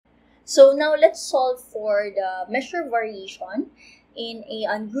So now let's solve for the measure variation in a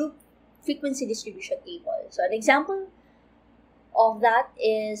ungrouped frequency distribution table. So an example of that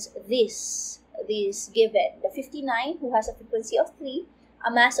is this given, the 59 who has a frequency of 3,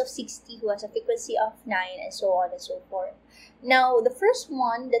 a mass of 60 who has a frequency of 9, and so on and so forth. Now, the first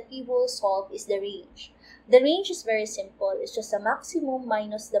one that we will solve is the range. The range is very simple. It's just the maximum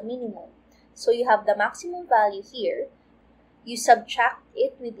minus the minimum. So you have the maximum value here. You subtract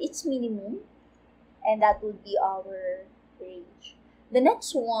it with its minimum, and that would be our range. The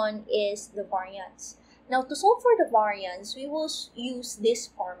next one is the variance. Now, to solve for the variance, we will use this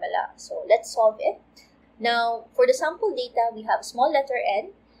formula. So let's solve it. Now, for the sample data, we have small letter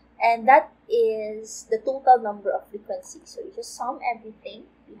n, and that is the total number of frequencies. So you just sum everything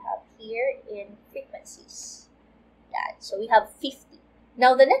we have here in frequencies. So we have 50.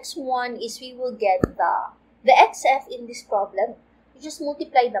 Now, the next one is we will get the XF in this problem. You just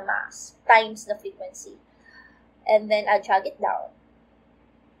multiply the mass times the frequency, and then I'll drag it down.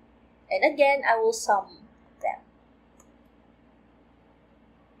 And again, I will sum them.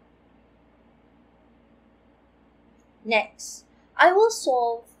 Next, I will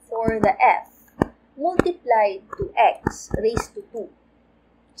solve for the F multiplied to X raised to 2.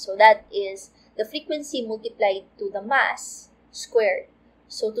 So that is the frequency multiplied to the mass squared.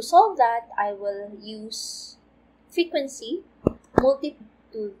 So to solve that, I will use frequency multiplied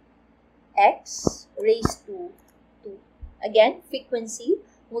to X raised to 2. Again, frequency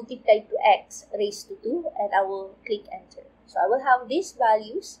multiplied to X raised to 2, and I will click enter. So I will have these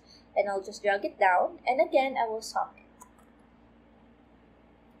values, and I'll just drag it down, and again, I will sum it.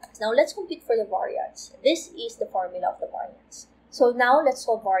 Now let's compute for the variance. This is the formula of the variance. So now let's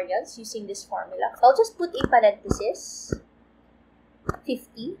solve variance using this formula. I'll just put in parenthesis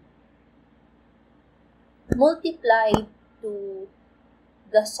 50 multiplied to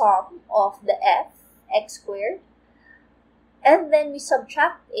the sum of the F, X squared, and then we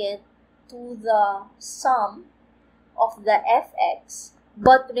subtract it to the sum of the Fx.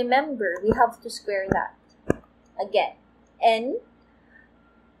 But remember, we have to square that. Again, n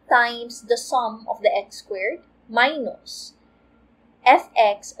times the sum of the x squared minus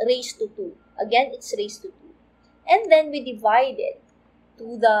Fx raised to 2. Again, it's raised to 2. And then we divide it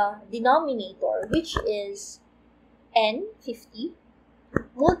to the denominator, which is n, 50,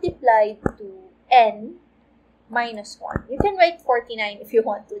 multiplied to n minus 1. You can write 49 if you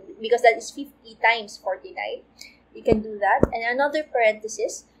want to, because that is 50 times 49. You can do that. And another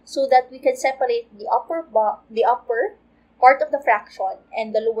parenthesis, so that we can separate the upper part of the fraction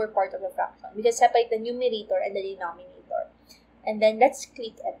and the lower part of the fraction. We can separate the numerator and the denominator. And then let's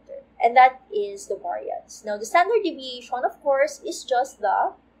click enter. And that is the variance. Now, the standard deviation, of course, is just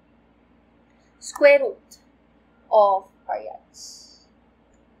the square root of variance.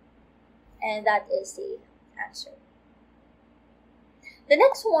 And that is the answer. The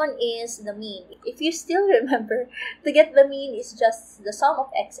next one is the mean. If you still remember, to get the mean is just the sum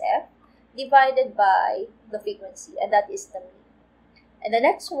of XF divided by the frequency, and that is the mean. And the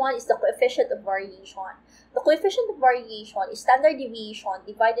next one is the coefficient of variation. The coefficient of variation is standard deviation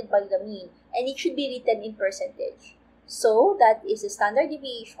divided by the mean, and it should be written in percentage. So that is the standard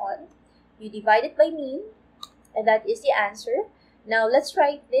deviation. You divide it by mean, and that is the answer. Now let's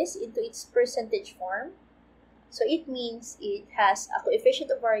write this into its percentage form. So it means it has a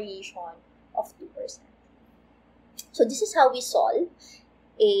coefficient of variation of 2%. So this is how we solve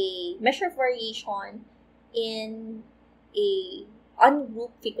a measure of variation in a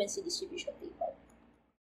ungrouped frequency distribution table.